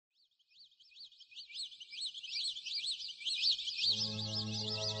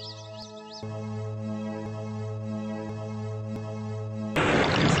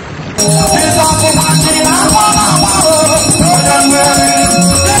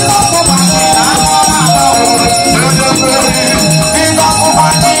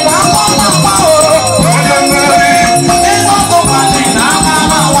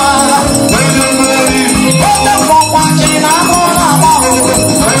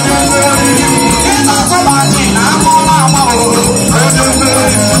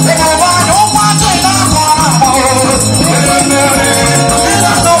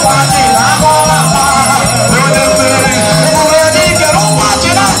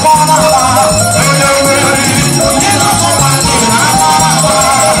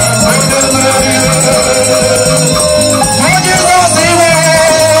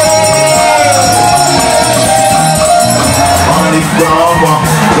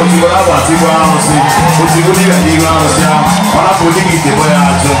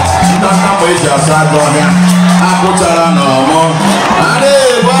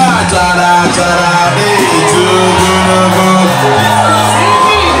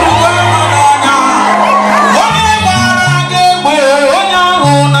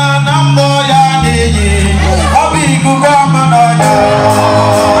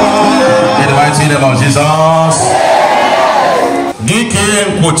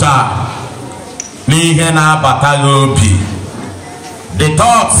The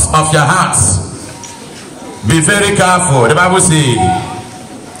thoughts of your hearts, be very careful. The Bible says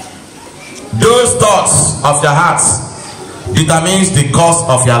those thoughts of your hearts determines the course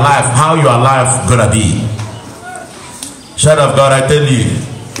of your life, how your life gonna be. Child of God, I tell you,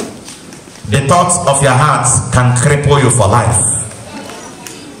 the thoughts of your hearts can cripple you for life.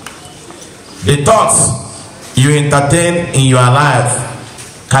 The thoughts you entertain in your life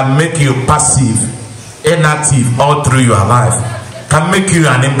can make you passive, inactive all through your life, can make you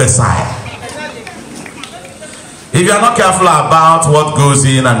an imbecile. If you are not careful about what goes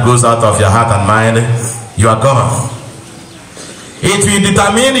in and goes out of your heart and mind, you are gone. It will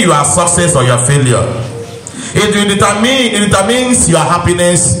determine your success or your failure. It determines your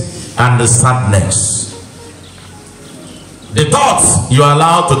happiness and the sadness. The thoughts you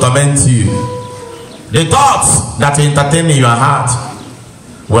allow to torment you, the thoughts that entertain in your heart,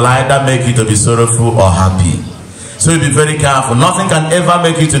 will either make you to be sorrowful or happy. So be very careful. Nothing can ever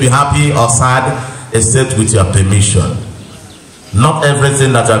make you to be happy or sad except with your permission. Not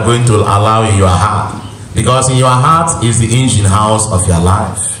everything that you are going to allow in your heart, because in your heart is the engine house of your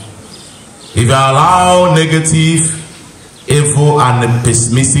life. If you allow negative, evil and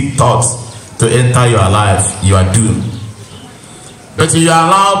pessimistic thoughts to enter your life, you are doomed. But if you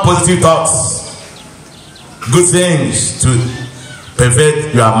allow positive thoughts, good things to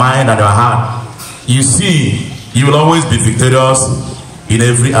pervade your mind and your heart, you see, you will always be victorious in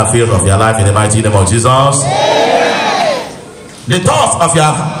every affair of your life in the mighty name of Jesus. The thoughts of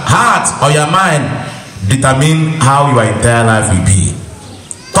your heart or your mind determine how your entire life will be.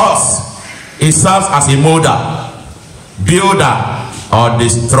 Thoughts, it serves as a molder, builder, or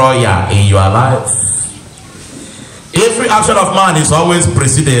destroyer in your life. Every action of man is always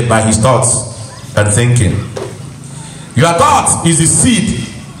preceded by his thoughts and thinking. Your thought is the seed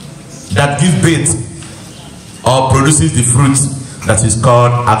that gives birth or produces the fruit that is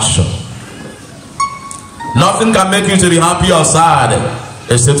called action. Nothing can make you to be happy or sad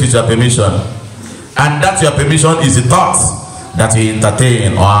except with your permission. And that your permission is the thoughts that you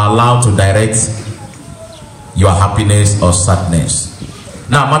entertain or allow to direct your happiness or sadness.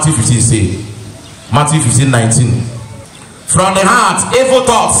 Now Matthew 15 say, Matthew 15:19. From the heart, evil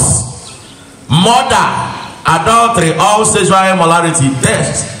thoughts, murder, adultery, all sexual immorality,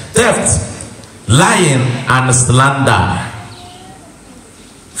 theft, lying and slander.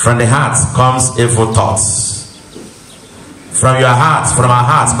 From the heart comes evil thoughts. From your heart, from our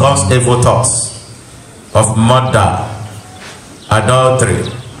heart comes evil thoughts of murder, adultery,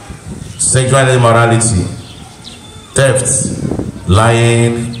 sexual immorality, theft,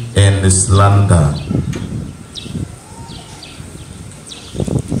 lying and slander.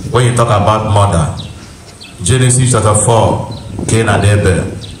 When you talk about murder, Genesis chapter 4, Cain and Abel.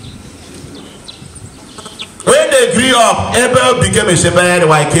 When they grew up, Abel became a shepherd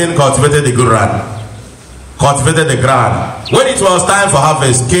while Cain cultivated the ground. When it was time for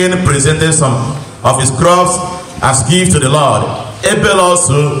harvest, Cain presented some of his crops as gift to the Lord. Abel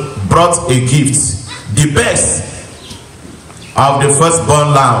also brought a gift, the best of the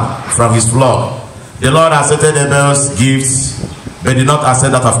firstborn lamb from his flock. The Lord accepted Abel's gifts, but did not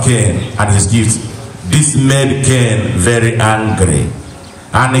accept that of Cain and his gift. This made Cain very angry,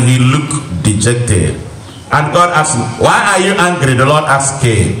 and he looked dejected. And God asked him, "Why are you angry?" The Lord asked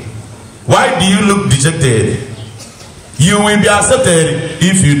Cain, Why do you look dejected? You will be accepted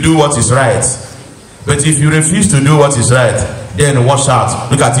if you do what is right. But if you refuse to do what is right, then watch out.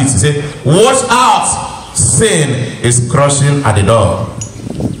 Look at it. He said, watch out. Sin is crushing at the door.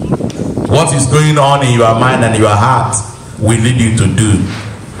 What is going on in your mind and your heart will lead you to do.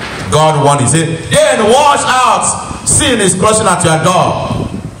 God wants, he said, then watch out. Sin is crushing at your door.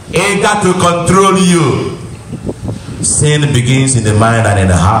 It got to control you. Sin begins in the mind and in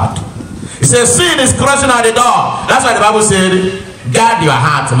the heart. He says, sin is crushing at the door. That's why the Bible said, guard your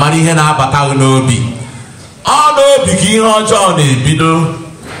heart.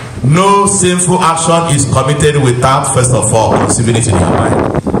 No sinful action is committed without first of all conceiving it in your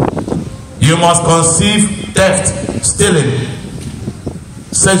mind. You must conceive theft, stealing,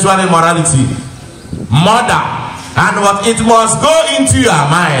 sexual immorality, murder, and what it must go into your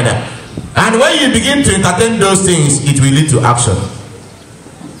mind. And when you begin to entertain those things, it will lead to action.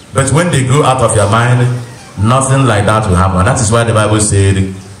 But when they go out of your mind, nothing like that will happen. That is why the Bible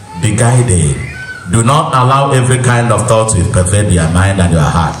said, be guided. Do not allow every kind of thought to pervade your mind and your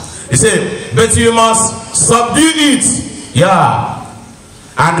heart. He said, but you must subdue it. Yeah.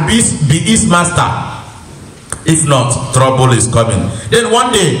 And be his master. If not, trouble is coming. Then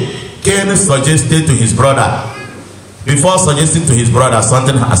one day, Cain suggested to his brother. Before suggesting to his brother,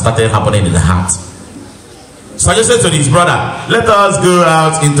 something has started happening in the heart. Suggested to his brother, let us go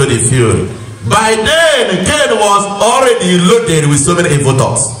out into the field. By then, Cain was already loaded with so many evil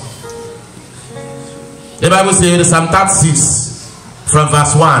thoughts. The Bible says, Psalm 36, from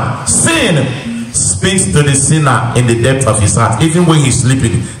verse 1, sin speaks to the sinner in the depth of his heart. Even when he's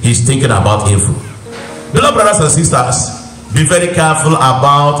sleeping, he's thinking about evil. Beloved brothers and sisters, be very careful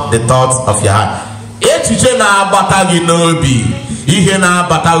about the thoughts of your heart.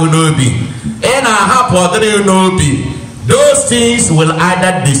 Those things will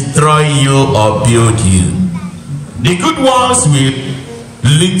either destroy you or build you. The good ones will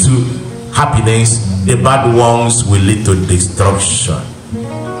lead to happiness, the bad ones will lead to destruction.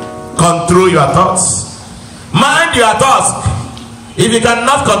 Control your thoughts. Mind your thoughts. If you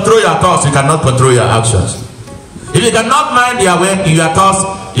cannot control your thoughts, you cannot control your actions. If you cannot mind your thoughts,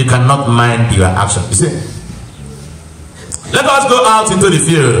 you cannot mind your actions. You see? Let us go out into the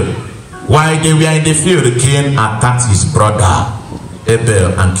field. While they were in the field, Cain attacked his brother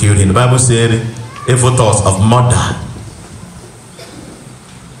Abel and killed him. The Bible said, evil thoughts of murder.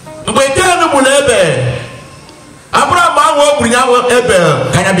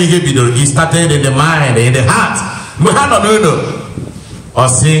 He started in the mind, in the heart.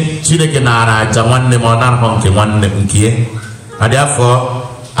 And therefore,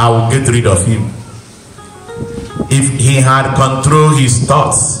 I will get rid of him. If he had controlled his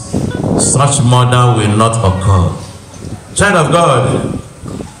thoughts, such murder will not occur. Child of God,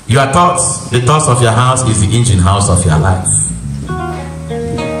 your thoughts, the thoughts of your house is the engine house of your life.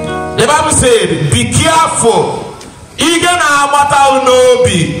 The Bible said, be careful.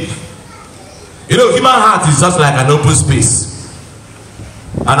 You know, human heart is just like an open space,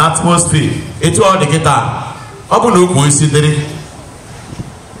 an atmosphere. It's all the guitar. Open up, we see there.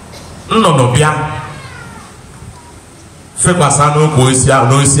 No, bia. Fekasano koisia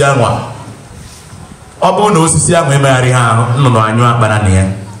no isia nwa. Obo no osisi ahụ emegharị ha ahụ nnụnụ anyụ akpara na ya.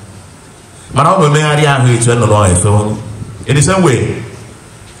 Mana ọ bụ emegharị ahụ etu nnụnụ ọ efe. In the same way,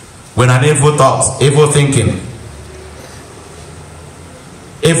 when an evil thought, evil thinking,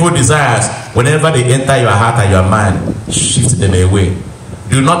 evil desires, whenever they enter your heart and your mind, shift them away.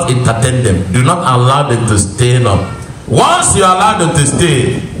 Do not entertain them. Do not allow them to stay long. Once you allow them to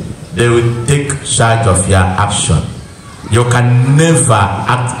stay, they will take charge of your action. You can never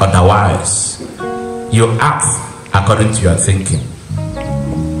act otherwise. You act according to your thinking.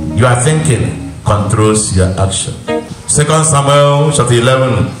 Your thinking controls your action. 2 Samuel chapter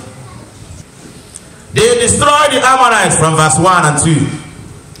 11. They destroyed the Ammonites from verse 1 and 2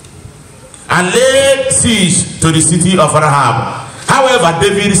 and laid siege to the city of Rahab. However,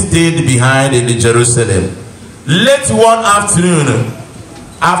 David stayed behind in Jerusalem. Late one afternoon,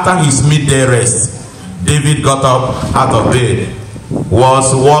 after his midday rest, David got up out of bed,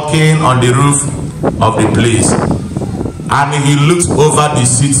 was walking on the roof of the place, and he looked over the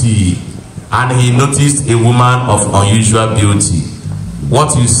city, and he noticed a woman of unusual beauty.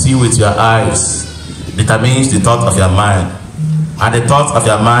 What you see with your eyes determines the thought of your mind, and the thought of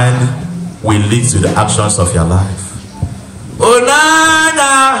your mind will lead to the actions of your life.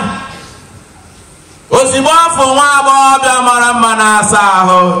 Onana Osibofu nwa bobia mara mma asa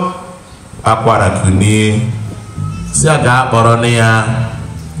ahụ akwara kuni si aga kpọrọ ya.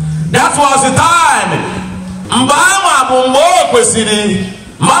 That was the time mgbe ama bụ mgbe o kwesịrị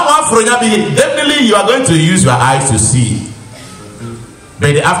Definitely you are going to use your eyes to see.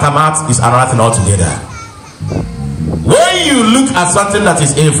 But the aftermath is another thing altogether. When you look at something that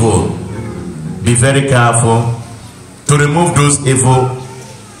is evil, be very careful to remove those evil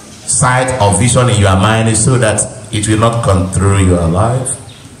sight or vision in your mind so that it will not control your life.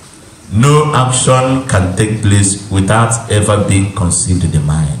 No action can take place without ever being conceived in the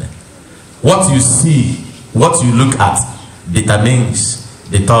mind. What you see, what you look at, determines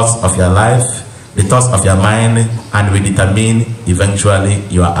the thoughts of your life, the thoughts of your mind, and will determine eventually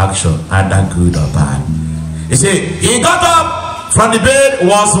your action, either good or bad. You see, he got up from the bed,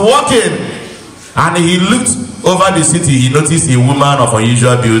 was walking, and he looked over the city. He noticed a woman of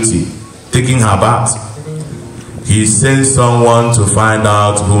unusual beauty taking her bath. He sent someone to find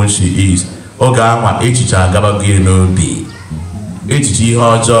out who she is.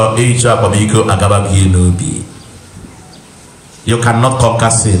 You cannot conquer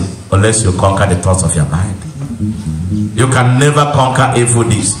sin unless you conquer the thoughts of your mind. You can never conquer evil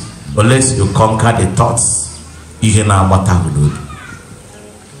deeds unless you conquer the thoughts. Then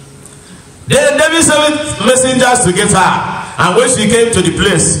David sent messengers to get her, and when she came to the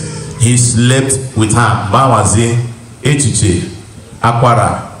place, he slept with her.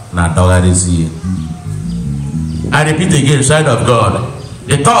 I repeat again, child of God,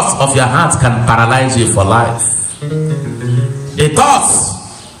 the thoughts of your heart can paralyze you for life. The thoughts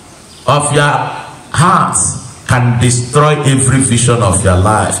of your heart can destroy every vision of your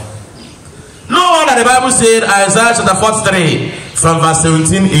life. No wonder the Bible said, Isaiah chapter 43, from verse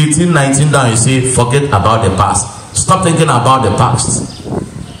 17, 18, 19 down, you say, forget about the past. Stop thinking about the past.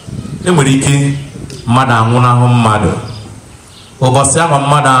 For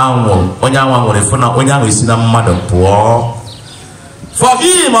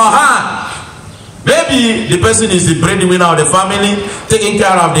him or her, maybe the person is the breadwinner of the family, taking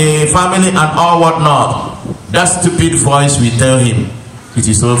care of the family and all whatnot. That stupid voice will tell him, it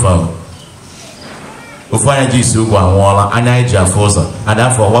is over. And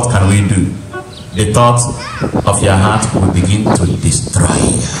therefore, what can we do? The thoughts of your heart will begin to destroy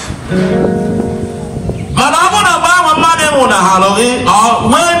you. Or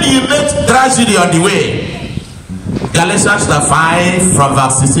when you meet tragedy on the way, Galatians chapter 5 from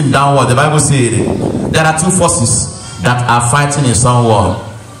verse 16 downward, the Bible said there are two forces that are fighting in someone.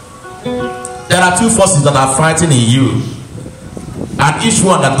 There are two forces that are fighting in you, and each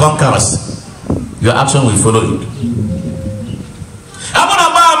one that conquers, your action will follow it.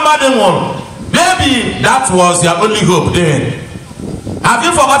 Maybe that was your only hope then. Have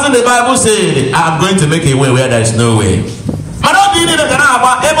you forgotten the Bible said, I am going to make a way where there is no way?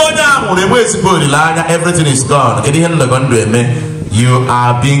 Everything is gone. You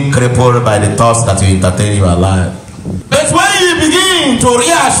are being crippled by the thoughts that you entertain in your life. But when you begin to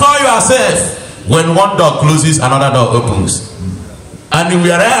reassure yourself, when one door closes, another door opens. And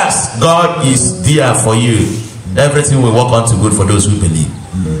whereas God is there for you, everything will work on to good for those who believe.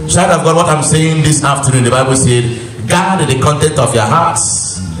 Child of God, what I'm saying this afternoon, the Bible said, guard the content of your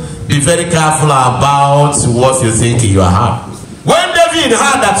hearts. Be very careful about what you think in your heart. When David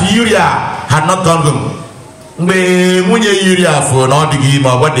heard that Uriah had not gone home, Uriah for not give him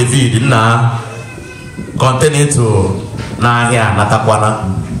what David continue to Nahia Natakwana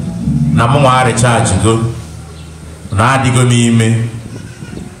Namwa recharge go Nadigo me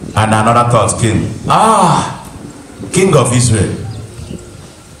and another thought came. King of Israel.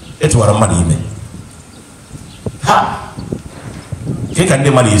 It's what a money. Ha! Can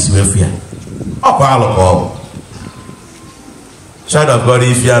the money is fear? Child of God,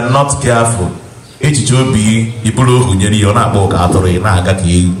 if you are not careful, it will be people who you're not book out or in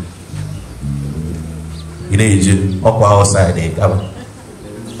Agaki in Egypt, or outside the government.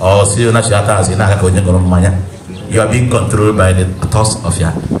 Or see you not shatters in Agako. You are being controlled by the thoughts of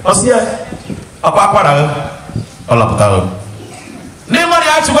your. Oh, see, a papa, all of the nobody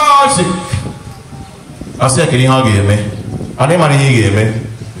has to watch it. I say, can you give me? I never gave me.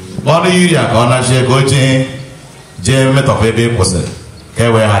 What do you are gonna share? Go to Jim of baby person.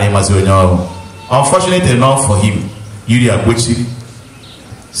 Where I must know. Unfortunately enough for him, you are which.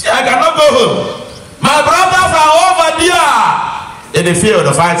 See, I cannot go home. My brothers are over there in the field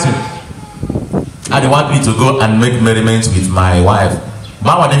of fighting. And they want me to go and make merriment with my wife.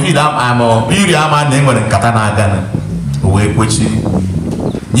 Mama, the feed I'm a beauty, I'm a name and katana gun. Away, which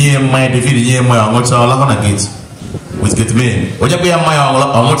ye might defeat ye my almost all on a gate. With get me. Would you be a my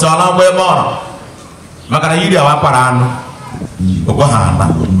almost all on way more? Makana Yudia Waparan.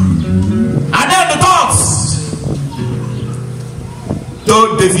 And then the thoughts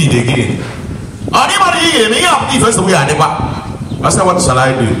don't defeat again. Anybody here, me up, first we are the back. I said, what shall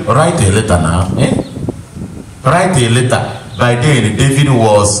I do? Write a letter now. Write a letter. By then, David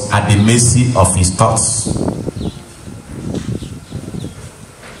was at the mercy of his thoughts.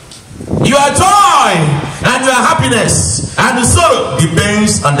 Your joy and your happiness and the sorrow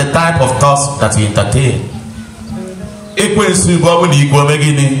depends on the type of thoughts that you entertain.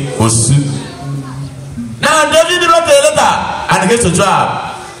 Now David wrote a letter and gets to Joab.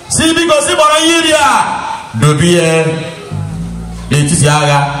 See, because he was a do be it is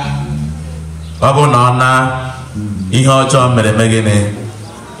yaga. Babu Nana, he had John Medemegene,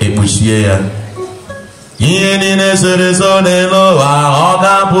 a bushier. Yen is a reason, no,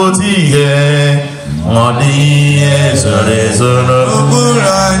 I put here. Money is a reason.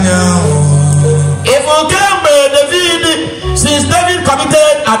 If we can be David, since David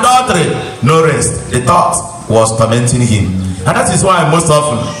committed adultery, no rest. The thought was tormenting him. And that is why most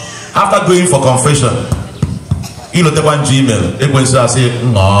often, after going for confession, you know, the one Gmail, they go to say,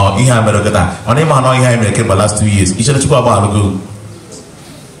 no, he had a that. On him, I know he had a the last 2 years. He should have go.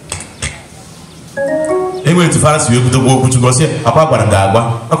 They went to Faras, you to go to go say, Papa and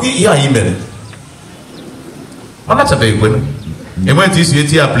Gagua. Okay, here I email. That's a big one. He went to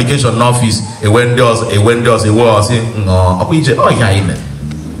see application office, a windows, a wall, saying, no, oh, yeah, email.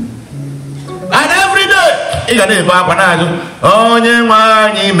 And every day, he got a Papa. Oh, yeah,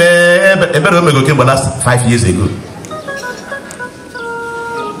 a better make came last 5 years ago.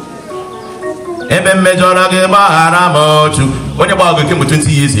 Even Major when your bag came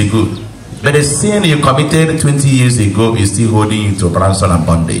 20 years ago. But the sin you committed 20 years ago is still holding you to ransom and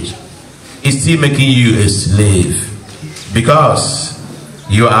bondage. It's still making you a slave. Because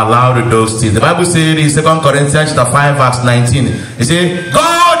you are allowed those things. The Bible says in 2 Corinthians chapter 5 verse 19. It says,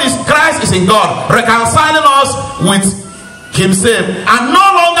 Christ is in God, reconciling us with himself and no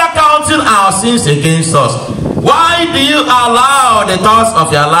longer counting our sins against us. Why do you allow the thoughts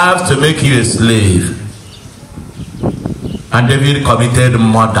of your lives to make you a slave? And David committed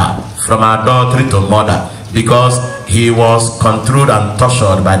murder, from adultery to murder, because he was controlled and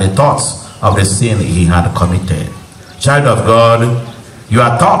tortured by the thoughts of the sin he had committed. Child of God, your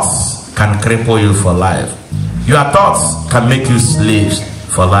thoughts can cripple you for life. Your thoughts can make you slaves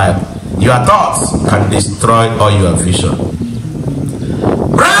for life. Your thoughts can destroy all your vision.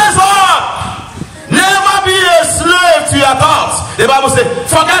 Rise up! Never be a slave to your thoughts. The Bible says,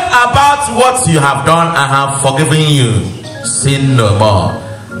 forget about what you have done. I have forgiven you. Sin no more.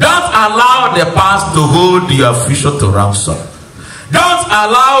 Don't allow the past to hold your future to ransom. Don't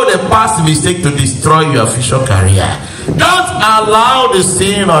allow the past mistake to destroy your future career. Don't allow the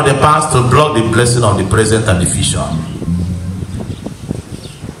sin of the past to block the blessing of the present and the future.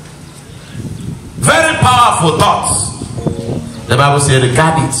 Very powerful thoughts. The Bible says,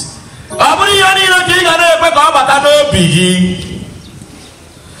 regard it.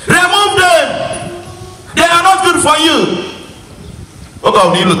 Remove them. They are not good for you.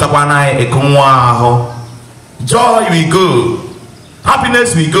 Joy will go.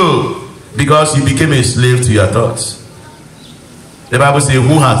 Happiness will go. Because you became a slave to your thoughts. The Bible says,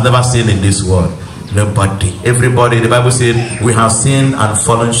 who has never sinned in this world? Nobody. Everybody. The Bible says, we have sinned and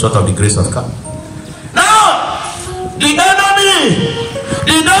fallen short of the grace of God. Now, the enemy,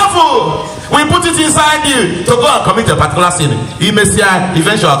 the devil, we put it inside you to go and commit a particular sin. He may say,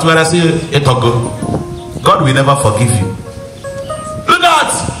 eventually, God will never forgive you. Look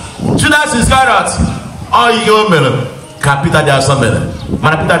at Judas Iscariot. Oh, you go, man. Peter, there are some men.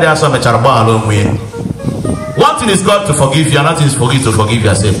 Peter, there are some men. One thing is God to forgive you, another thing is for you to forgive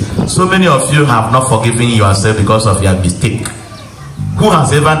yourself. So many of you have not forgiven yourself because of your mistake. Who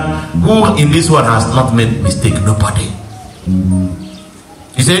in this world has not made mistake? Nobody.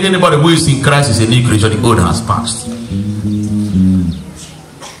 He said anybody who is in Christ is a new creature, the old has passed.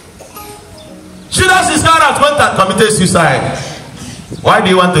 Judas Iscariot went and committed suicide. Why do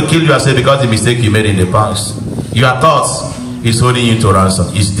you want to kill yourself? Because the mistake you made in the past. Your thoughts is holding you to ransom.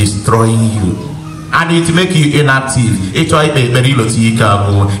 It's destroying you. And it make you inactive.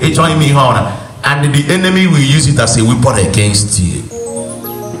 And the enemy will use it as a weapon against you.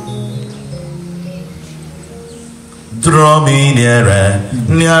 Draw me nearer,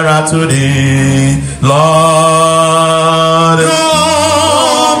 nearer to thee, Lord.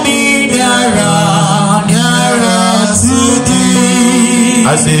 Draw me nearer, nearer to thee.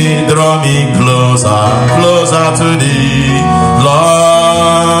 I say, draw me closer, closer to thee,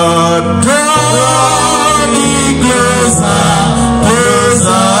 Lord.